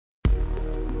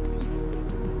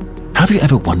Have you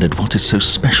ever wondered what is so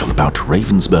special about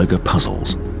Ravensburger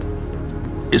puzzles?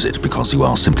 Is it because you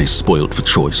are simply spoiled for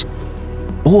choice?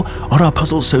 Or are our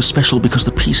puzzles so special because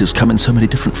the pieces come in so many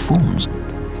different forms?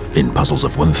 In puzzles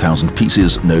of 1,000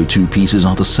 pieces, no two pieces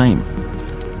are the same.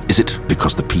 Is it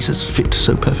because the pieces fit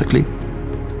so perfectly?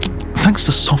 Thanks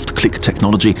to soft click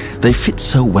technology, they fit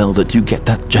so well that you get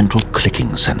that gentle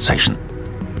clicking sensation.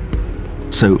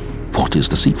 So, what is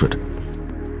the secret?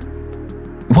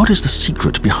 What is the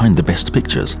secret behind the best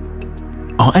pictures?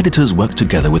 Our editors work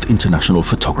together with international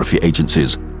photography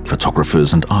agencies,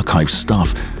 photographers and archive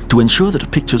staff to ensure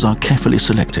that pictures are carefully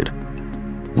selected.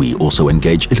 We also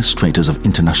engage illustrators of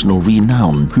international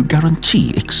renown who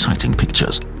guarantee exciting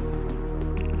pictures.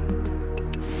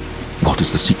 What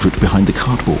is the secret behind the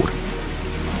cardboard?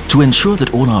 To ensure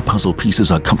that all our puzzle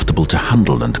pieces are comfortable to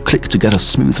handle and click together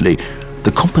smoothly,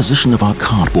 the composition of our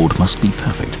cardboard must be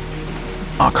perfect.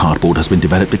 Our cardboard has been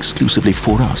developed exclusively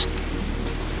for us.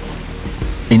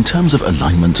 In terms of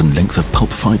alignment and length of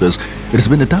pulp fibers, it has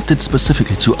been adapted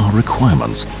specifically to our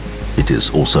requirements. It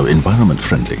is also environment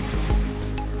friendly.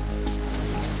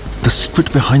 The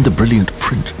secret behind the brilliant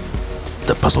print.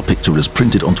 The puzzle picture is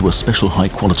printed onto a special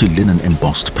high-quality linen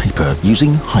embossed paper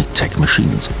using high-tech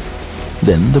machines.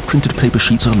 Then the printed paper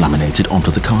sheets are laminated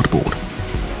onto the cardboard.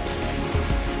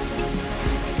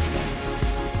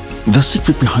 The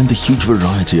secret behind the huge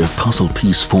variety of puzzle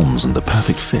piece forms and the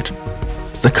perfect fit.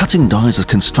 The cutting dies are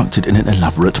constructed in an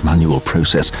elaborate manual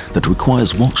process that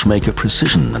requires watchmaker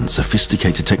precision and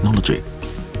sophisticated technology.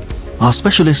 Our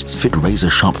specialists fit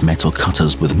razor-sharp metal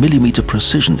cutters with millimeter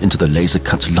precision into the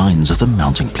laser-cut lines of the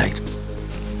mounting plate.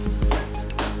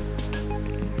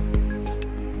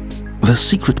 The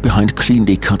secret behind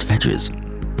cleanly cut edges.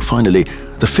 Finally,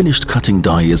 the finished cutting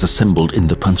die is assembled in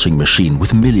the punching machine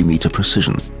with millimeter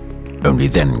precision. Only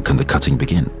then can the cutting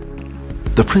begin.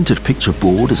 The printed picture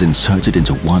board is inserted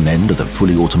into one end of the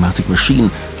fully automatic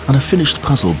machine and a finished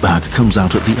puzzle bag comes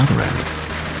out at the other end.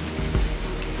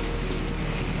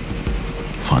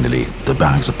 Finally, the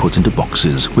bags are put into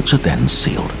boxes which are then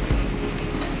sealed.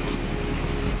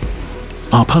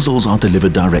 Our puzzles are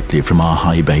delivered directly from our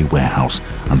high bay warehouse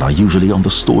and are usually on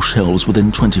the store shelves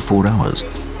within 24 hours.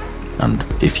 And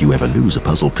if you ever lose a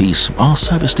puzzle piece, our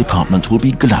service department will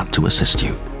be glad to assist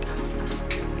you.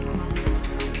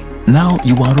 Now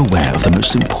you are aware of the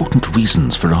most important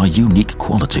reasons for our unique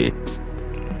quality.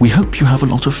 We hope you have a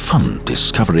lot of fun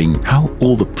discovering how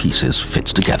all the pieces fit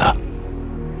together.